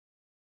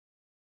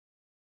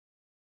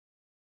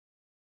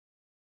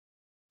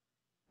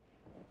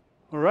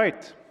All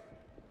right,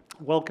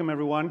 welcome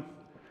everyone.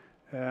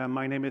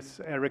 My name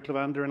is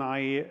Levander and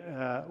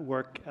I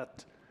work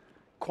at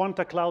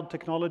Quanta Cloud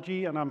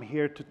Technology, and I'm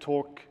here to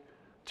talk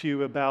to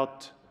you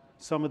about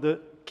some of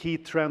the key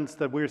trends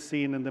that we're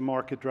seeing in the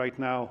market right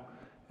now.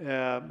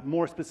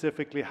 More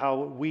specifically,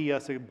 how we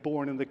as a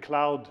born in the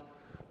cloud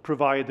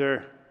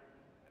provider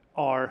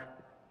are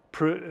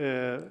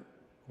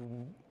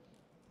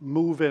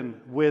moving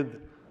with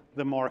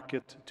the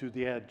market to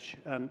the edge,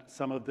 and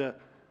some of the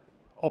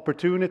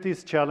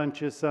opportunities,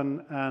 challenges,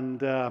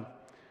 and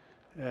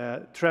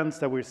trends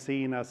that we're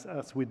seeing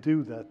as we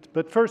do that.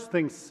 But first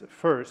things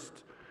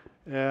first,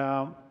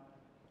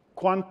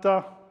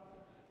 Quanta,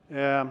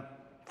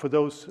 for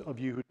those of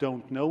you who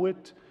don't know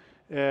it,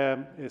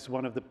 is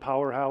one of the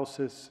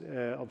powerhouses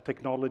of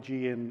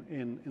technology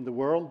in the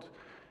world.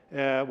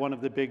 One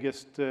of the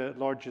biggest,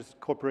 largest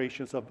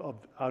corporations out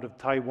of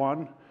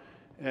Taiwan,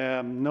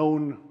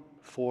 known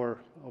for,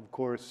 of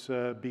course,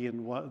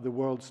 being the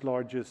world's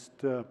largest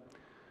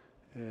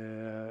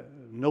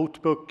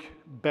notebook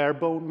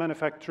barebone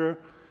manufacturer,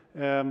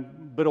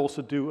 but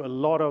also do a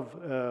lot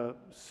of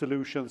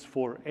solutions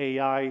for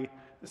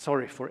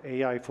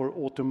for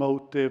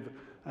automotive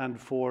and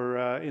for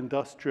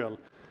industrial.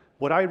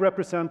 What I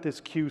represent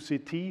is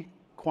QCT,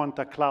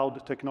 Quanta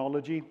Cloud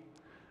Technology,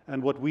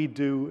 and what we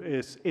do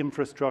is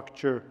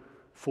infrastructure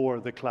for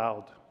the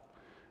cloud.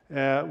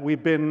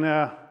 We've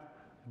been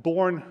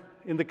born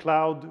in the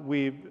cloud,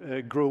 we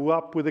grew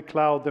up with the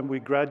cloud, and we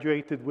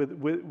graduated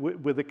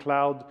with the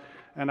cloud,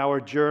 and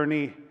our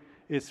journey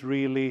is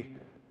really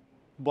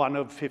one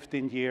of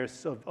 15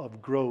 years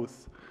of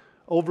growth.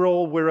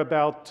 Overall, we're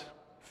about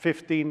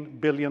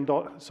 $13 billion,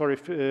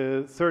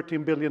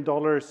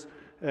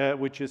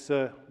 which is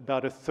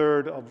about a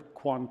third of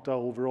Quanta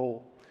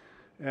overall.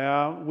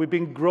 We've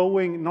been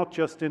growing not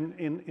just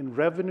in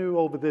revenue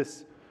over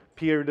this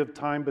period of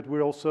time, but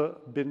we've also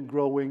been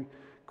growing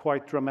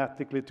quite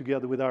dramatically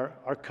together with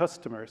our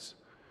customers.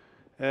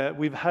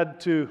 We've had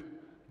to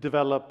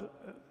develop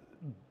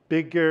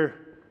bigger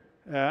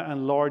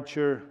and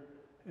larger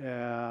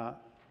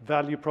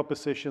value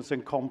propositions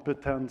and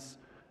competence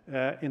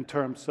in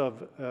terms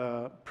of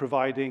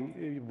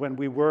providing, when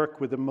we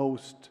work with the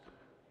most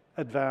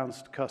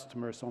advanced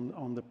customers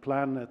on the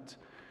planet,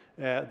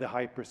 the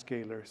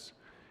hyperscalers.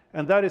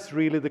 And that is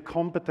really the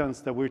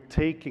competence that we're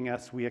taking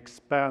as we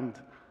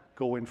expand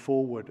going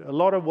forward. A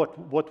lot of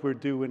what we're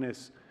doing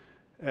is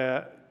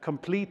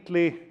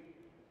completely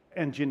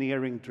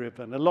engineering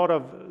driven. A lot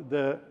of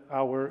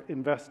our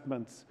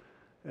investments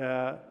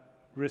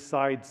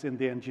resides in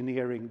the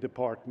engineering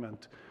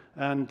department.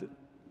 And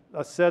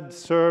I said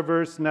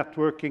servers,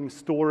 networking,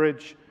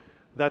 storage,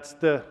 that's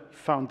the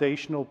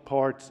foundational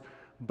parts.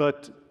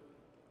 But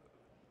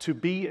to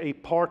be a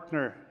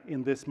partner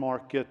in this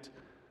market,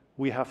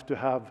 we have to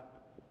have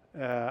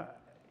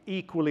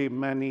equally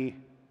many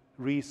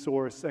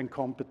resource and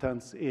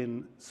competence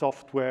in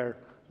software,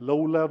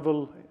 low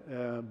level,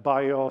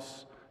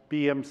 BIOS,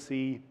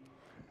 BMC,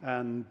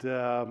 and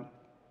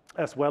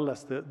as well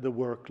as the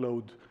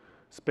workload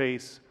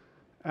space.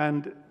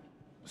 And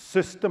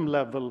system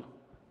level,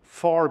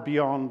 far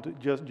beyond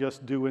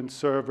just doing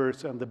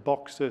servers and the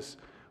boxes.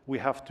 We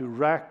have to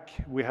rack,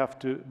 we have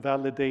to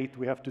validate,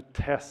 we have to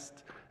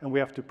test, and we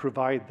have to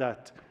provide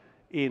that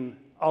in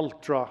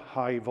ultra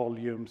high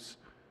volumes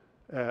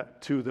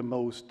to the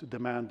most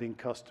demanding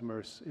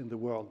customers in the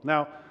world.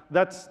 Now,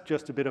 that's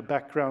just a bit of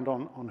background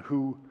on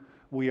who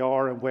we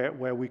are and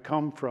where we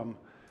come from.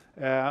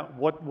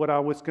 What I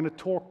was going to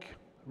talk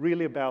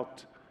really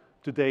about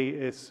today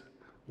is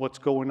what's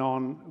going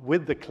on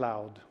with the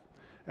cloud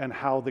and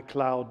how the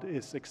cloud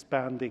is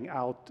expanding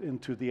out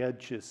into the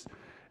edges.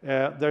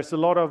 There's a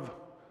lot of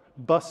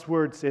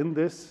buzzwords in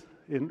this,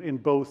 in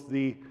both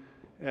the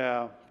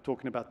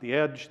talking about the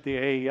edge, the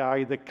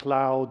AI, the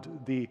cloud,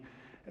 the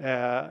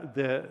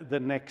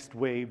next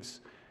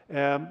waves.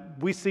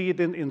 We see it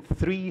in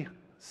three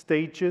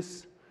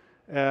stages,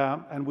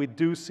 and we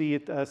do see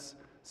it as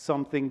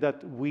something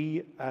that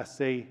we as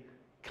a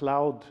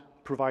cloud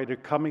provider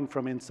coming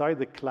from inside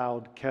the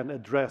cloud can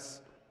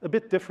address a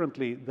bit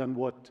differently than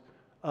what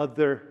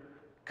other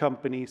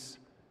companies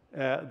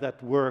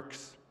that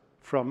works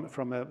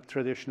from a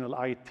traditional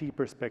IT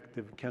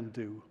perspective can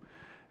do.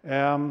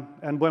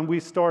 And when we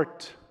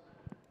start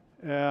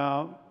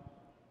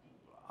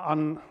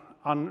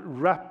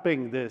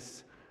unwrapping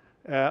this,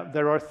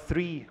 there are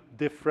three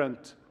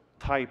different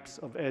types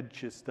of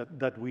edges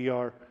that we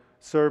are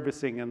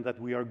servicing and that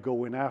we are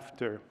going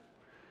after.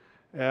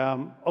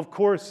 Of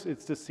course,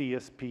 it's the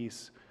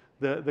CSPs,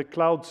 the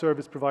cloud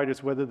service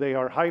providers, whether they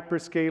are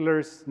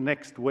hyperscalers,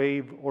 next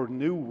wave, or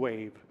new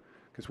wave,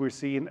 because we're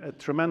seeing a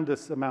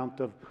tremendous amount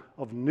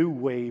of new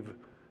wave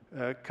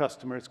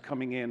customers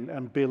coming in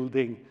and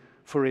building,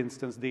 for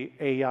instance, the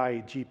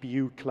AI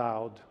GPU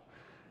cloud.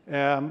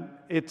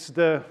 It's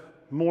the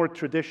more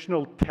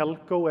traditional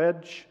telco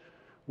edge,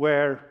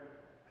 where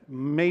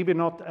maybe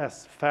not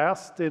as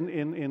fast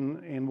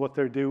in what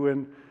they're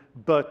doing,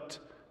 but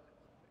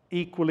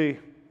equally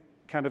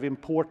kind of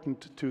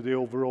important to the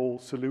overall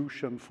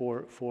solution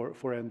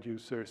for end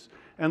users.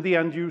 And the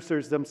end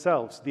users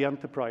themselves, the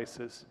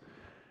enterprises,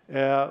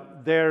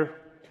 they're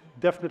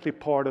definitely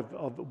part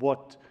of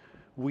what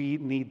we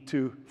need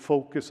to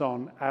focus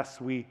on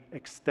as we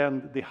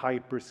extend the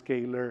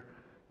hyperscaler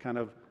kind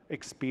of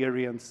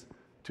experience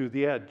to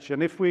the edge.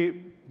 And if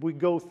we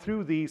go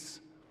through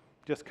these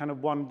just kind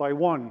of one by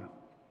one,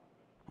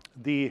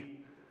 the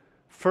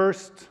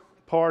first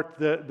part,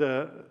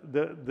 the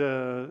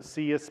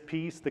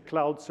CSPs, the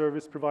cloud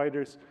service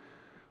providers,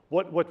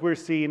 what we're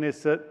seeing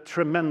is a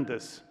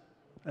tremendous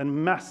and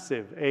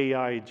massive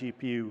AI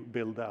GPU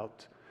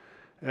build-out.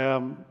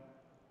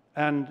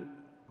 And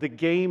the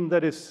game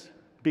that is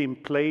being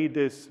played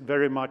is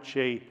very much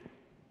a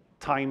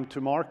time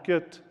to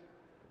market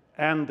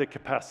and the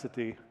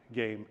capacity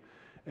game.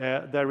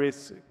 There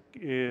is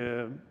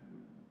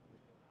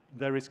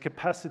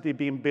capacity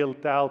being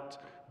built out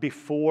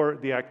before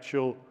the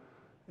actual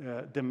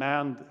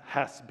demand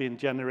has been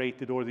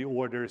generated or the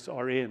orders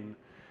are in.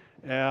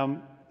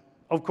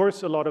 Of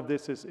course, a lot of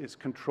this is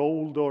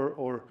controlled,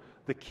 or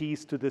the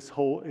keys to this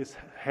whole is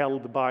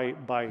held by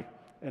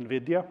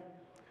NVIDIA.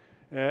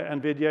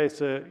 NVIDIA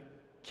is a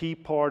key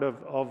part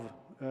of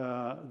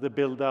the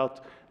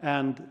build-out,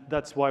 and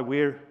that's why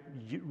we're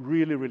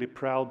really, really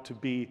proud to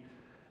be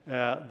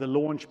the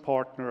launch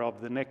partner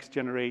of the next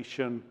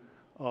generation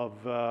of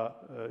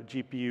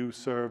GPU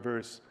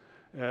servers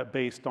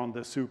based on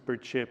the super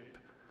chip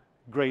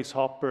Grace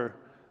Hopper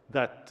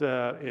that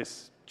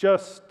is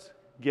just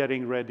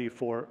getting ready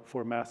for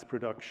mass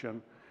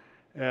production.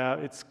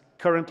 It's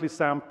currently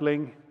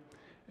sampling,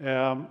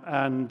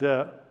 and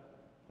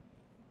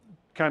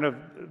kind of,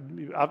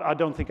 I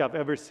don't think I've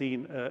ever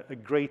seen a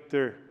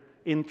greater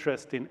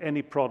interest in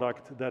any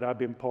product that I've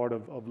been part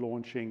of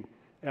launching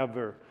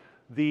ever.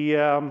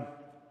 The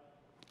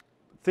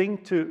thing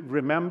to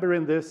remember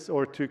in this,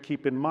 or to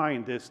keep in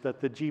mind, is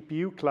that the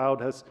GPU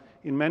cloud has,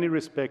 in many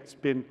respects,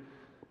 been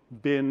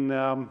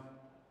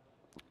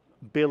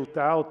built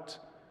out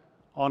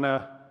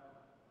on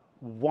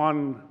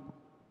one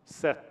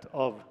set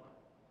of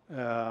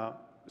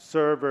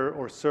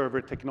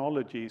server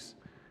technologies.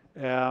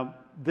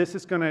 This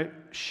is going to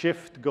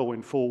shift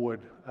going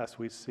forward as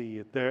we see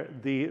it.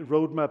 The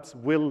roadmaps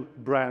will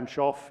branch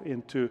off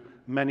into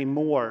many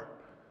more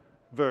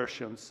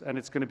versions, and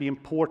it's going to be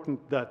important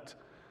that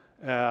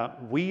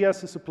we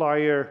as a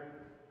supplier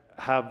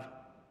have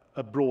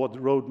a broad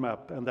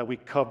roadmap and that we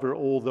cover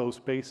all those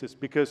bases,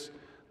 because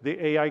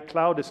the AI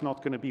cloud is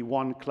not going to be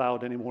one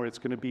cloud anymore. It's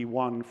going to be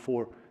one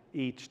for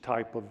each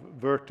type of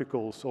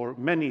verticals, or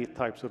many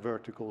types of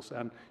verticals,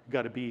 and you've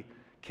got to be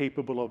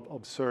capable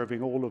of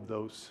serving all of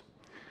those.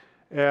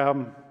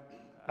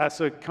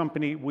 As a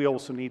company, we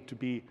also need to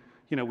be,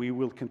 we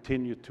will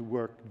continue to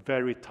work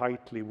very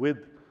tightly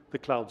with the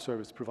cloud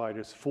service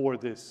providers for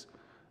this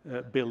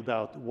build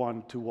out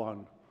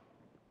one-to-one.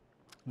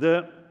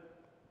 The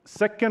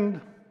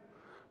second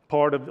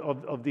part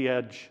of the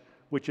edge,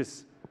 which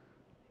is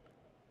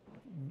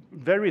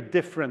very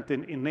different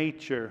in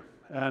nature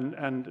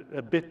and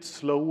a bit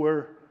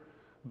slower,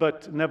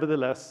 but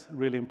nevertheless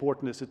really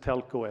important, is a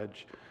telco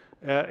edge.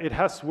 It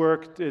has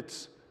worked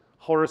its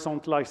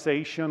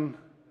horizontalization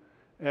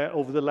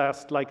over the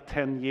last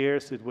 10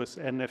 years. It was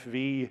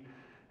NFV,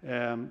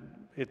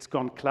 it's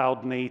gone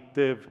cloud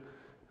native,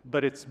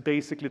 but it's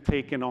basically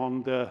taken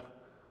on the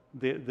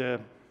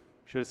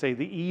should I say,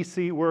 the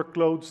easy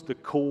workloads, the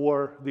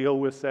core, the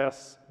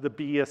OSS, the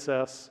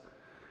BSS,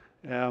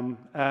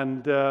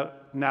 and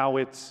now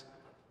it's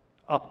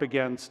up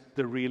against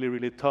the really,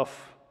 really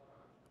tough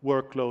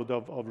workload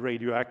of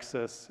radio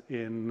access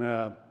in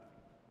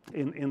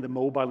the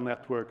mobile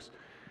networks.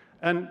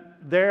 And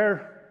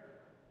their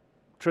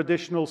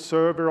traditional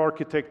server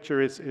architecture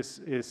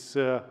is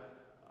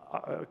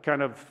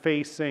kind of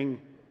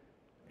facing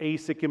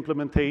ASIC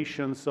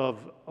implementations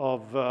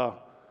of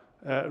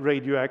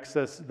radio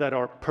access that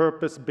are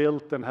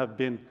purpose-built and have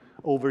been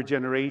over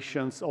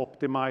generations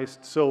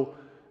optimized. So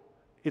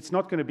it's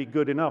not going to be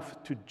good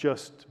enough to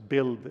just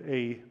build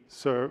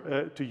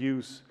to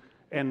use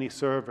any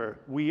server.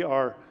 We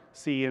are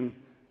seeing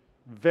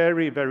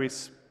very, very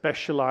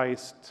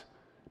specialized,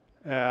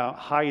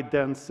 high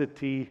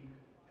density,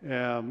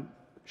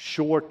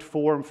 short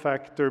form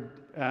factor,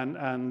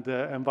 and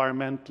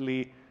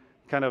environmentally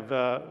kind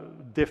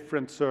of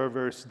different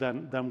servers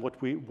than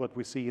what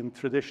we see in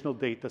traditional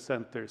data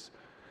centers.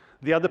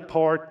 The other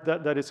part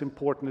that is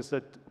important is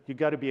that you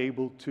got to be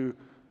able to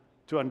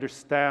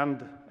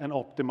understand and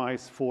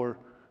optimize for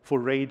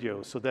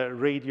radio. So the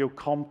radio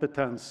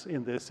competence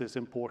in this is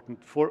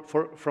important.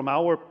 From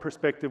our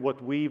perspective,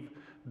 what we've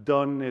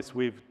done is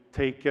we've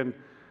taken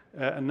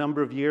a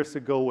number of years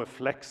ago a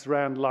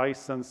FlexRAN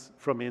license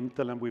from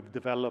Intel, and we've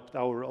developed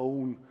our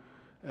own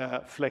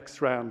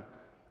FlexRAN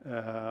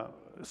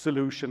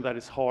solution that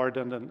is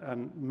hardened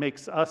and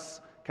makes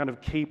us kind of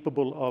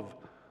capable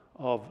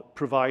of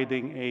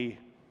providing a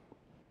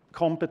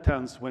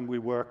competence when we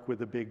work with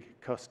the big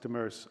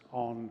customers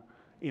on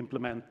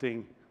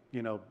implementing,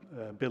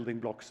 building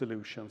block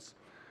solutions.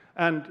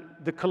 And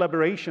the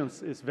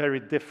collaborations is very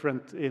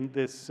different in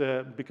this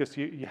because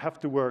you have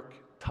to work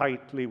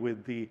tightly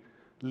with the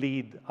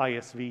lead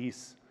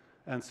ISVs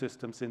and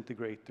systems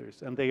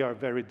integrators, and they are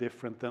very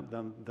different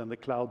than the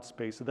cloud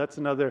space. So that's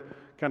another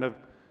kind of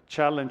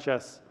challenge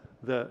as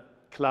the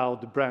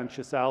cloud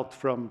branches out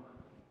from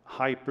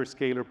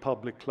hyperscaler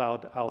public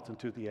cloud out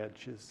into the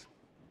edges.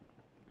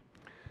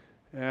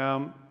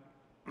 The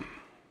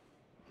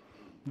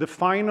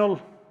final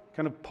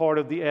kind of part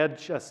of the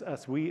edge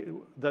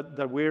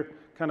that we're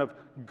kind of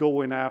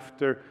going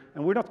after,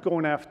 and we're not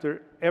going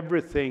after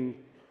everything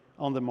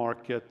on the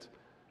market.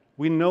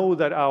 We know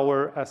that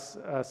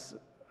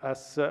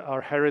as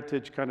our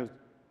heritage kind of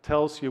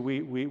tells you,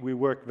 we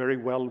work very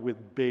well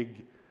with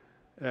big,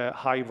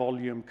 high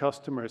volume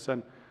customers,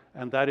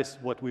 and that is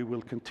what we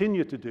will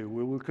continue to do.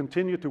 We will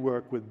continue to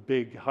work with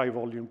big, high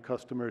volume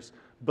customers,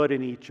 but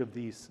in each of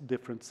these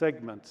different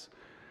segments.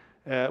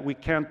 We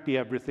can't be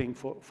everything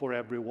for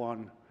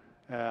everyone.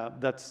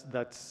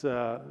 That's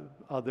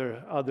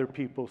other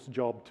people's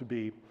job to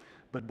be.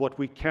 But what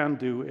we can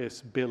do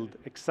is build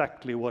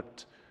exactly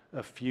what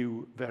a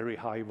few very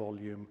high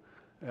volume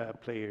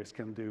players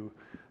can do.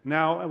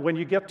 Now, when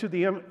you get to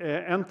the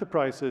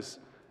enterprises,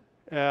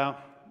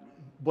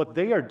 what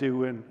they are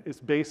doing is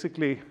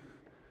basically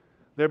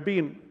they're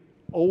being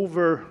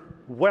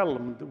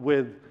overwhelmed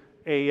with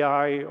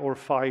AI or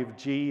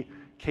 5G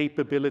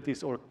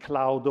capabilities or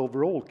cloud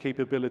overall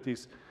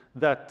capabilities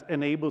that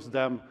enables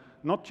them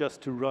not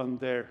just to run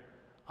their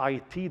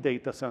IT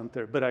data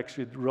center, but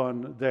actually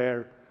run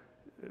their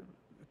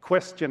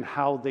question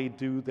how they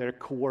do their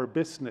core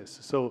business.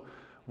 So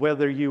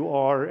whether you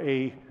are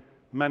a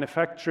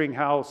manufacturing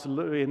house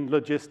in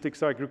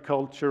logistics,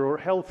 agriculture, or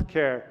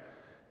healthcare,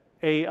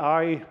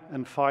 AI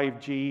and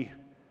 5G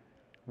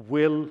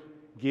will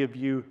give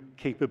you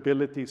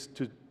capabilities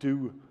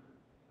to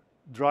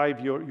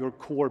drive your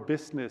core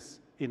business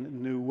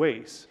in new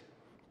ways.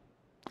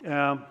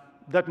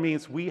 That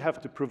means we have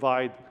to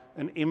provide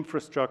an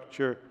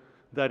infrastructure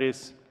that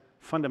is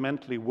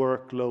fundamentally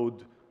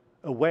workload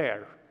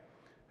aware,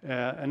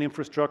 an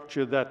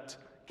infrastructure that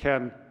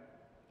can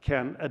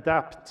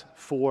adapt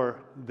for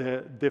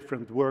the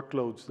different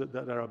workloads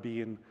that are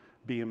being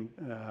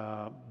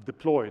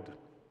deployed.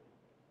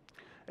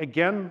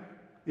 Again,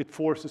 it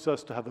forces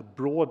us to have a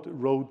broad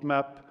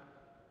roadmap,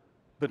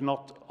 but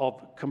not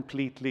of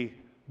completely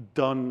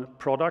done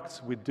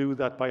products. We do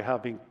that by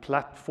having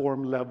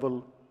platform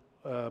level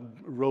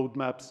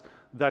roadmaps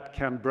that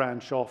can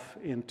branch off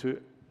into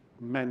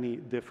many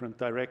different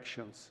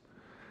directions.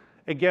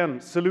 Again,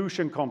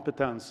 solution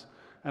competence,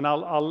 and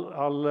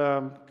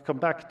I'll come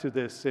back to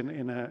this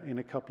in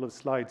a couple of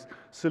slides.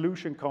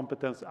 Solution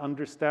competence,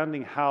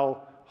 understanding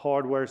how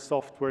hardware,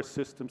 software,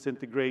 systems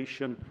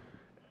integration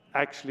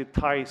actually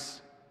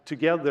ties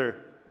together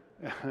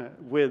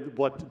with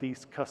what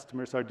these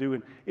customers are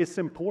doing, is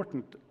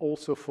important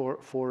also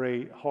for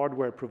a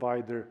hardware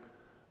provider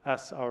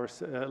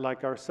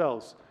like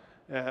ourselves.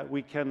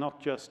 We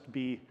cannot just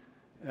be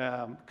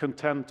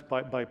content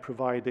by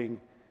providing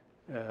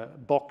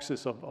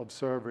boxes of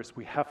servers.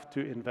 We have to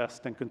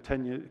invest and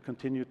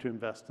continue to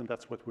invest, and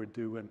that's what we're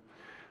doing.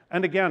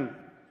 And again,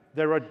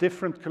 there are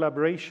different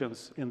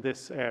collaborations in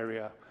this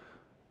area.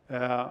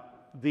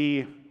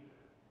 The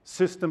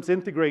systems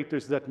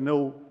integrators that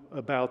know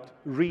about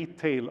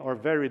retail are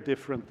very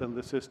different than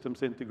the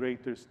systems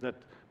integrators that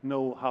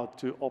know how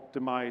to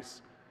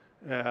optimize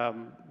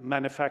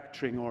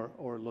manufacturing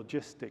or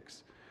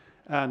logistics.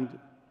 And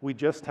we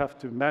just have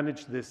to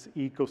manage this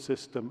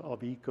ecosystem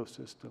of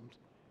ecosystems.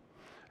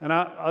 And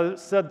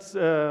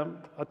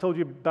I told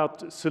you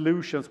about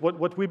solutions.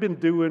 What we've been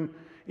doing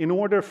in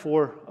order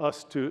for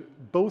us to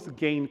both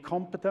gain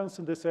competence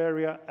in this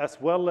area as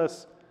well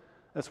as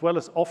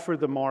offer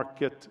the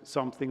market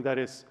something that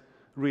is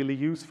really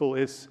useful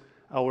is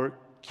our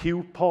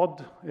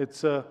QPod.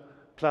 It's a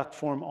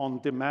platform on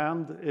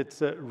demand.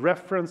 It's a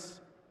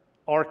reference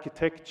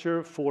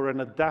architecture for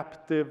an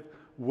adaptive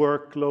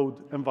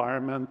workload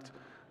environment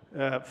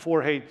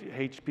for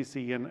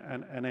HPC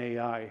and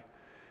AI.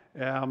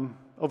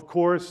 Of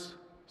course,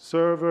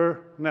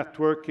 server,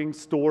 networking,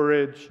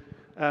 storage,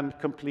 and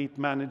complete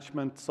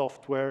management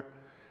software.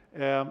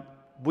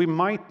 We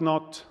might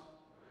not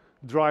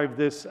drive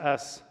this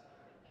as,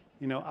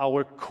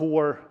 our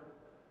core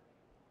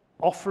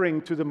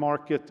offering to the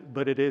market,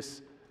 but it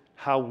is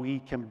how we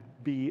can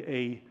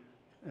be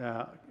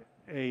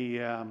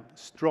a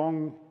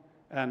strong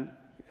and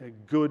a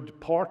good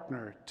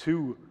partner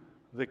to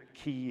the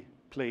key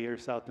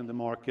players out in the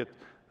market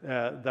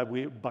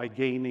by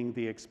gaining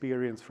the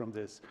experience from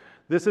this.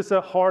 This is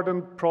a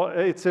hardened,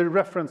 it's a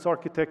reference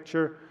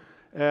architecture,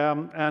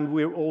 and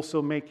we're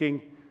also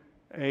making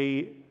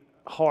a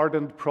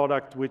hardened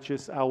product, which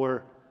is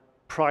our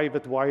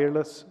private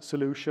wireless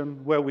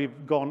solution, where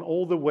we've gone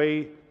all the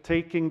way,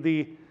 taking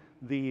the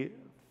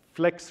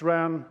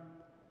FlexRAN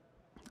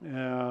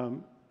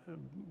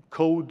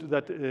code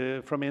that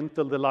from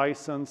Intel, the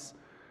license,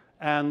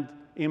 and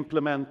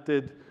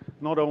implemented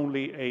not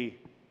only a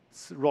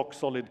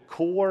rock-solid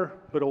core,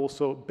 but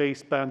also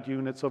baseband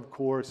units, of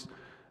course,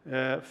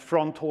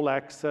 frontal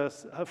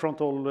access,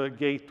 frontal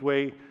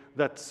gateway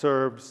that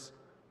serves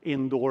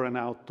indoor and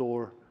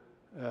outdoor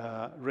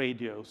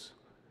radios.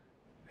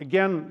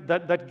 Again,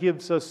 that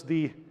gives us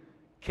the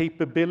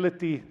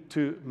capability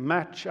to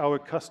match our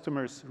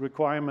customers'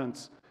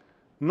 requirements,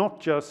 not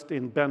just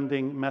in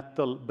bending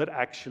metal, but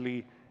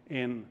actually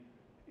in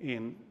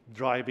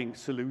driving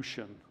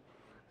solution.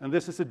 And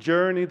this is a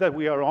journey that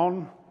we are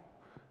on,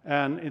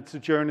 and it's a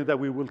journey that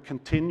we will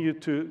continue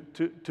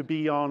to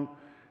be on,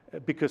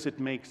 because it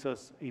makes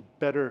us a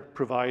better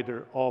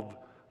provider of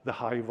the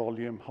high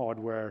volume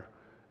hardware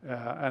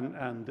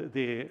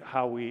and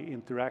how we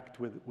interact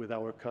with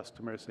our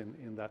customers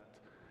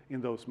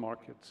in those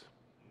markets.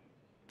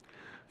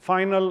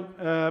 Final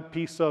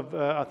piece of,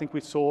 I think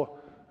we saw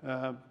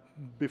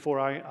before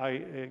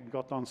I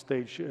got on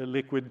stage,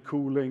 liquid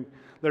cooling.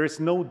 There is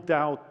no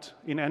doubt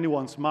in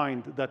anyone's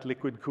mind that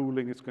liquid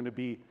cooling is going to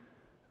be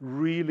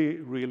really,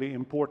 really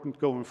important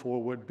going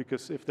forward,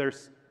 because if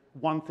there's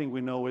one thing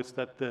we know is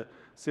that the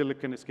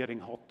silicon is getting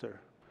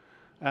hotter.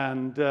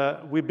 And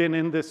we've been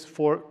in this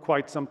for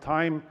quite some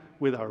time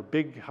with our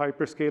big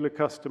hyperscaler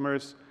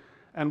customers,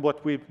 and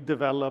what we've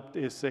developed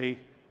is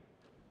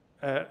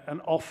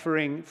an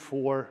offering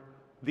for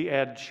the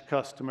edge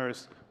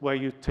customers, where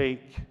you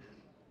take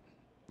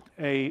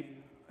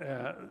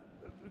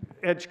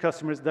edge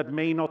customers that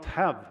may not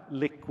have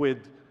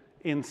liquid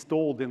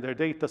installed in their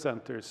data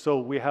centers. So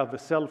we have a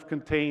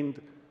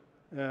self-contained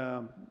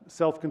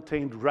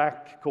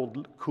rack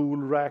called Cool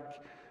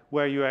Rack,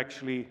 where you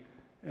actually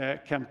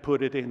can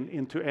put it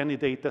into any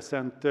data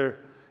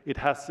center. It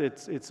has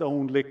its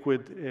own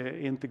liquid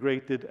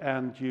integrated,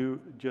 and you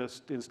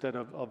just, instead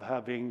of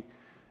having,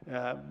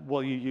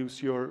 you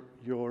use your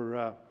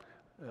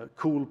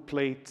cool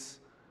plates,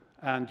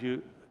 and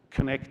you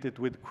connect it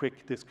with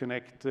quick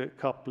disconnect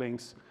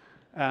couplings,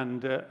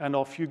 and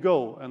off you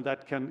go, and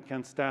that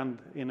can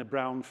stand in a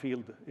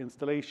brownfield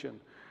installation.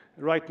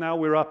 Right now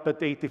we're up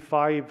at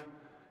 85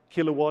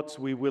 kilowatts.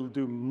 We will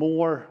do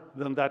more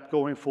than that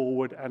going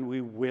forward, and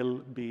we will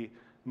be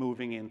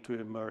moving into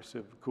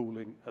immersive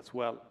cooling as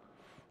well.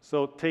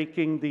 So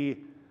taking the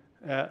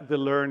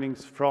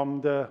learnings from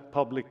the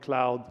public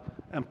cloud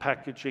and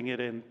packaging it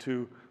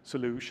into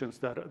solutions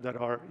that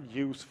are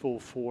useful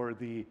for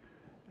the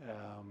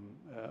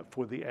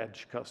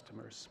edge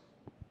customers.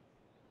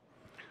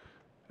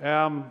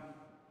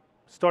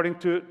 Starting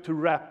to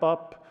wrap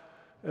up,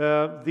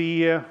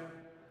 the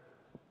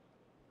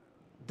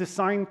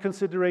design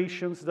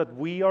considerations that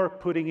we are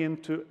putting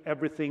into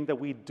everything that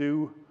we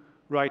do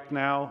right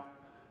now.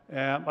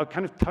 I've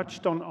kind of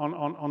touched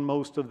on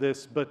most of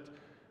this, but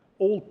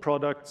all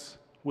products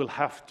will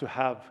have to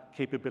have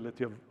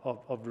capability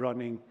of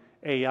running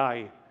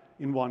AI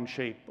in one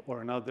shape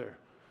or another.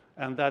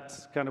 And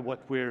that's kind of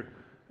what we're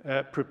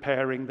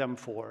preparing them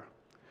for.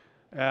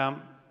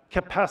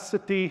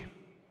 Capacity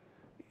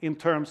in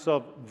terms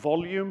of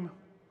volume.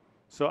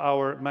 So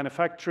our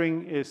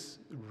manufacturing is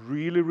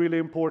really, really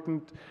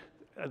important.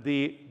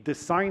 The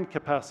design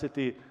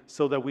capacity,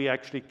 so that we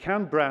actually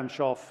can branch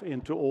off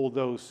into all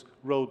those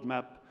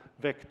roadmap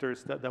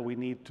vectors that we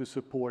need to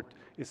support,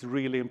 is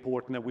really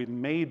important. And we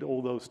made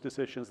all those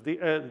decisions,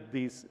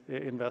 these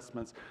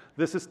investments.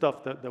 This is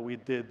stuff that we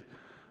did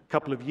a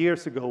couple of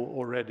years ago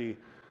already.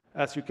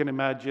 As you can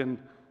imagine,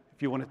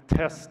 if you want to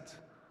test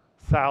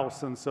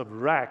thousands of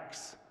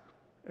racks,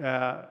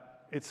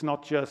 it's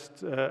not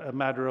just a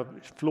matter of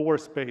floor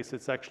space,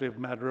 it's actually a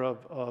matter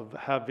of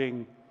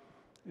having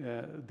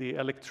the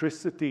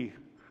electricity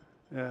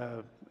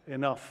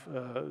enough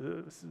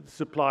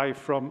supply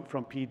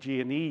from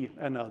PG&E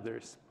and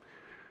others.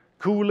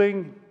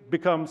 Cooling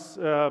becomes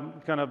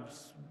kind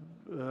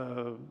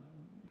of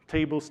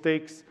table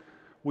stakes.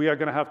 We are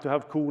going to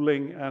have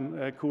cooling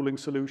and cooling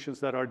solutions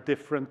that are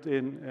different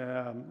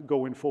in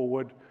going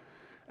forward.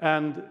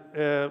 And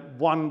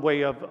one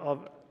way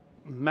of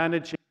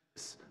managing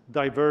this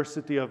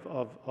diversity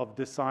of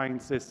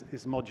designs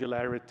is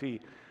modularity.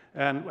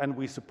 And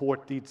we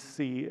support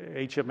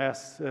DC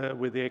HMS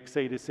with the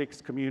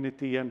x86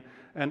 community and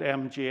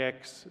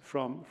MGX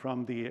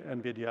from the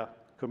NVIDIA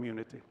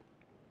community.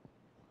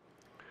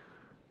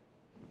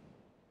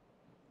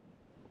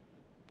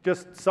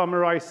 Just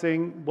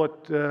summarizing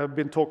what I've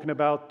been talking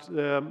about,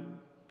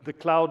 the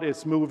cloud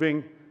is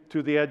moving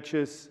to the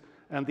edges,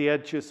 and the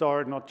edges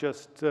are not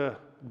just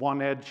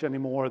one edge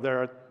anymore. There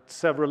are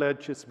several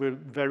edges with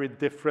very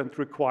different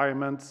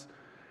requirements.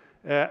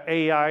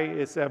 AI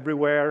is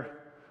everywhere.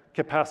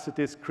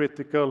 Capacity is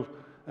critical,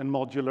 and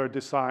modular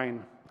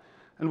design.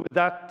 And with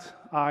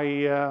that,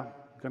 I'm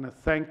going to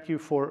thank you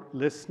for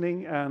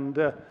listening and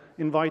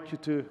invite you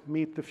to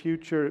meet the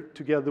future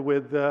together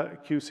with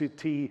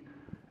QCT.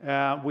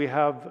 We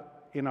have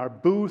in our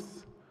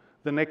booth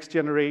the next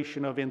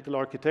generation of Intel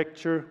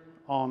architecture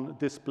on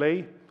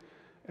display.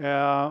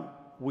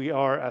 We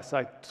are, as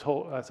I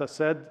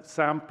said,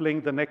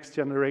 sampling the next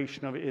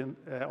generation of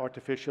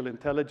artificial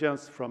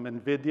intelligence from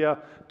NVIDIA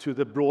to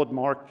the broad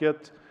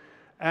market.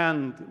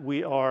 And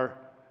we are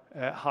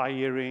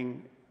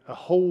hiring a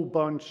whole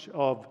bunch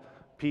of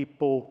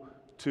people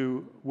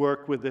to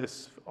work with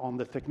this on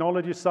the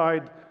technology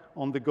side,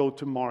 on the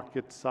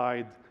go-to-market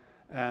side,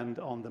 and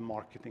on the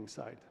marketing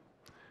side.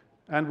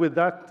 And with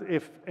that,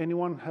 if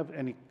anyone have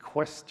any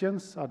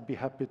questions, I'd be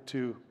happy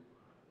to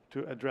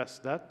address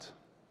that.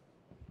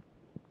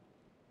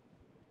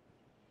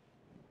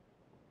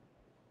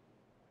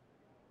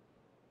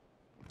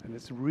 And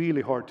it's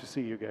really hard to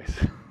see you guys.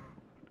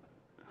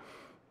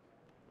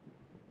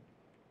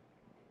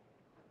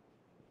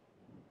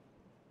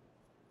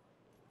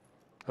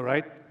 All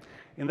right.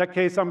 In that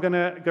case, I'm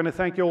gonna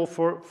thank you all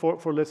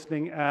for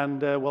listening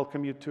and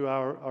welcome you to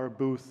our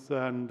booth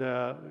and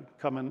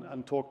come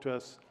and talk to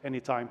us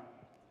anytime.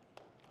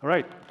 All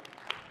right.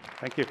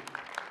 Thank you.